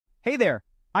Hey there,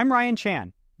 I'm Ryan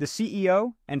Chan, the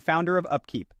CEO and founder of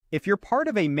UpKeep. If you're part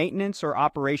of a maintenance or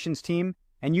operations team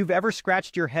and you've ever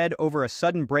scratched your head over a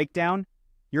sudden breakdown,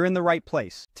 you're in the right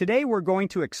place. Today, we're going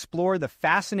to explore the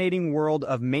fascinating world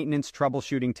of maintenance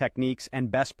troubleshooting techniques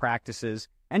and best practices,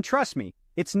 and trust me,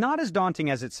 it's not as daunting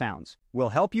as it sounds. We'll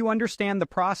help you understand the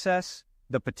process,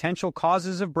 the potential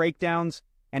causes of breakdowns,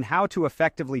 and how to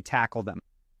effectively tackle them.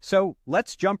 So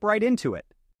let's jump right into it.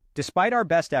 Despite our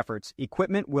best efforts,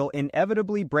 equipment will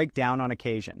inevitably break down on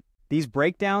occasion. These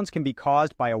breakdowns can be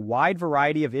caused by a wide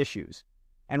variety of issues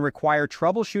and require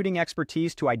troubleshooting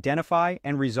expertise to identify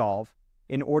and resolve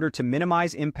in order to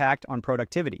minimize impact on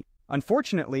productivity.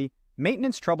 Unfortunately,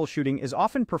 maintenance troubleshooting is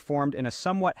often performed in a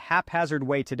somewhat haphazard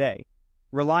way today,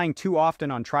 relying too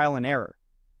often on trial and error,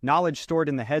 knowledge stored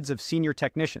in the heads of senior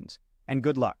technicians, and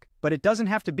good luck. But it doesn't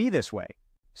have to be this way.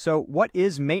 So what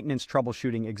is maintenance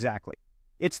troubleshooting exactly?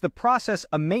 It's the process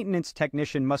a maintenance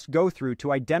technician must go through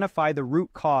to identify the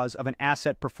root cause of an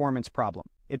asset performance problem.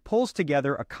 It pulls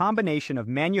together a combination of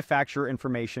manufacturer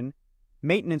information,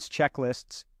 maintenance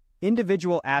checklists,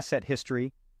 individual asset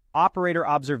history, operator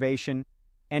observation,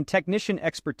 and technician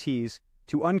expertise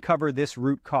to uncover this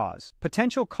root cause.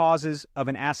 Potential causes of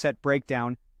an asset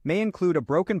breakdown may include a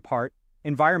broken part,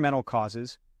 environmental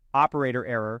causes, operator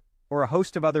error, or a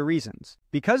host of other reasons.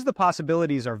 Because the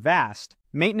possibilities are vast,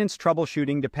 maintenance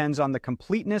troubleshooting depends on the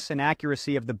completeness and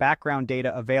accuracy of the background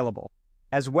data available,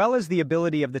 as well as the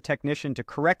ability of the technician to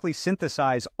correctly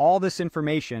synthesize all this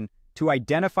information to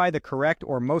identify the correct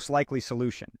or most likely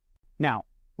solution. Now,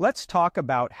 let's talk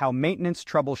about how maintenance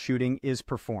troubleshooting is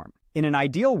performed. In an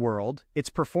ideal world, it's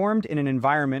performed in an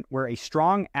environment where a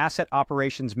strong asset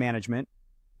operations management,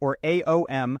 or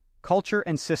AOM, culture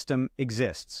and system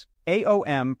exists.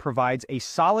 AOM provides a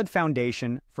solid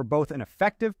foundation for both an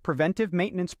effective preventive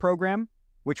maintenance program,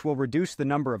 which will reduce the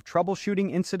number of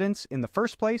troubleshooting incidents in the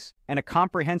first place, and a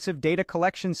comprehensive data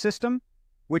collection system,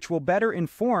 which will better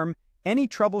inform any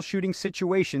troubleshooting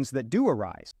situations that do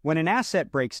arise. When an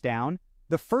asset breaks down,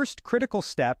 the first critical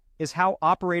step is how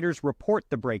operators report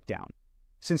the breakdown.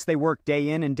 Since they work day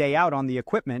in and day out on the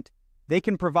equipment, they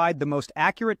can provide the most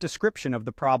accurate description of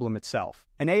the problem itself.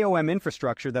 An AOM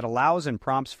infrastructure that allows and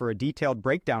prompts for a detailed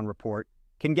breakdown report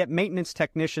can get maintenance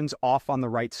technicians off on the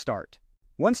right start.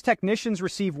 Once technicians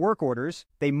receive work orders,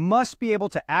 they must be able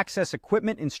to access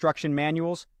equipment instruction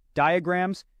manuals,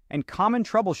 diagrams, and common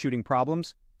troubleshooting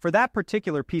problems for that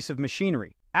particular piece of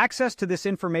machinery. Access to this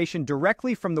information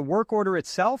directly from the work order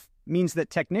itself means that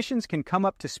technicians can come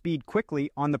up to speed quickly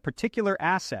on the particular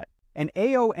asset. An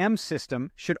AOM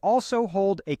system should also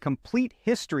hold a complete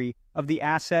history of the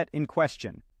asset in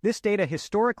question. This data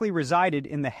historically resided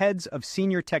in the heads of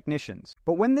senior technicians.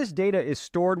 But when this data is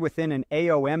stored within an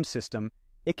AOM system,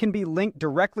 it can be linked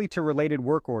directly to related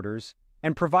work orders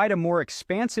and provide a more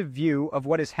expansive view of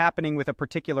what is happening with a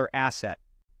particular asset.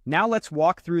 Now let's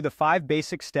walk through the 5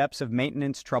 basic steps of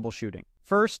maintenance troubleshooting.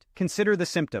 First, consider the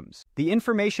symptoms. The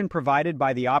information provided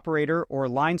by the operator or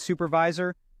line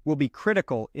supervisor will be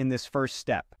critical in this first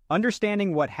step.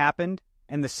 Understanding what happened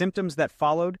and the symptoms that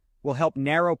followed will help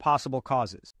narrow possible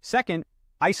causes. Second,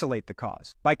 isolate the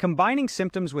cause. By combining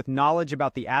symptoms with knowledge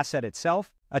about the asset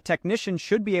itself, a technician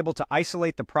should be able to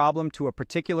isolate the problem to a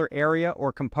particular area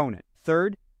or component.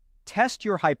 Third, test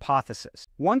your hypothesis.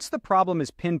 Once the problem is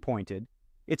pinpointed,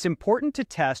 it's important to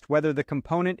test whether the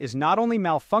component is not only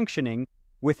malfunctioning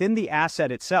within the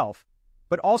asset itself,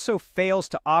 but also fails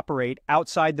to operate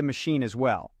outside the machine as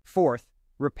well. Fourth,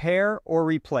 repair or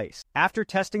replace. After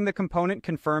testing the component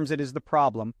confirms it is the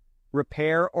problem,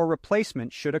 repair or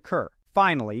replacement should occur.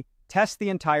 Finally, test the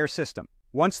entire system.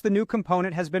 Once the new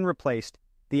component has been replaced,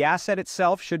 the asset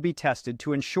itself should be tested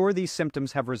to ensure these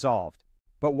symptoms have resolved.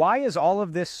 But why is all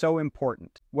of this so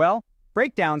important? Well,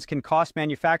 breakdowns can cost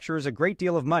manufacturers a great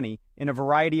deal of money in a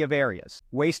variety of areas: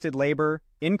 wasted labor,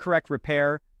 incorrect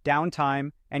repair,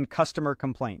 downtime, and customer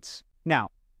complaints.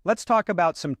 Now, let's talk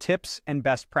about some tips and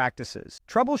best practices.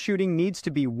 Troubleshooting needs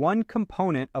to be one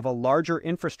component of a larger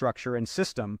infrastructure and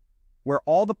system where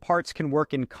all the parts can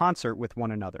work in concert with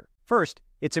one another. First,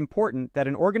 it's important that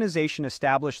an organization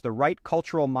establish the right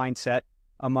cultural mindset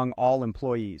among all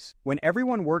employees. When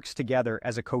everyone works together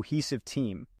as a cohesive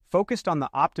team, focused on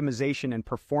the optimization and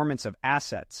performance of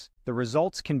assets, the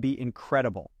results can be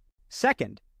incredible.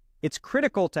 Second, it's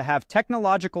critical to have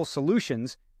technological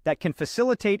solutions that can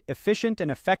facilitate efficient and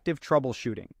effective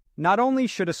troubleshooting. Not only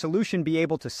should a solution be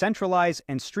able to centralize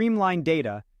and streamline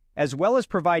data, as well as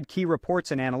provide key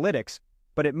reports and analytics,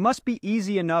 but it must be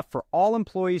easy enough for all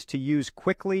employees to use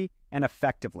quickly and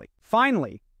effectively.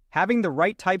 Finally, having the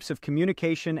right types of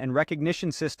communication and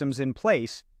recognition systems in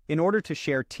place in order to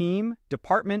share team,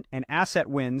 department, and asset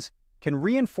wins can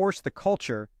reinforce the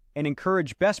culture and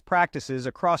encourage best practices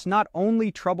across not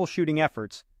only troubleshooting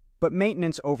efforts, but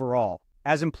maintenance overall.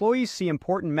 As employees see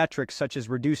important metrics such as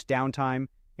reduced downtime,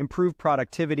 improved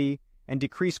productivity, and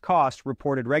decreased cost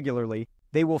reported regularly,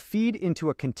 they will feed into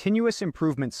a continuous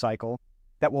improvement cycle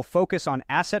that will focus on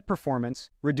asset performance,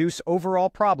 reduce overall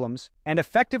problems, and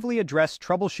effectively address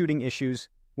troubleshooting issues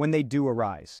when they do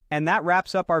arise. And that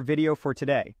wraps up our video for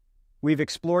today. We've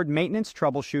explored maintenance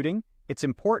troubleshooting, its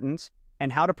importance,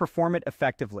 and how to perform it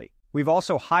effectively. We've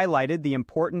also highlighted the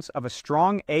importance of a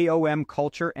strong AOM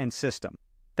culture and system.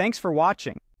 Thanks for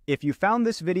watching. If you found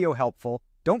this video helpful,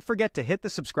 don't forget to hit the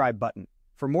subscribe button.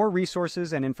 For more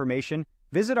resources and information,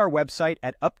 visit our website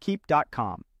at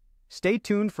upkeep.com. Stay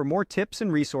tuned for more tips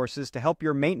and resources to help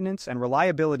your maintenance and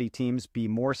reliability teams be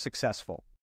more successful.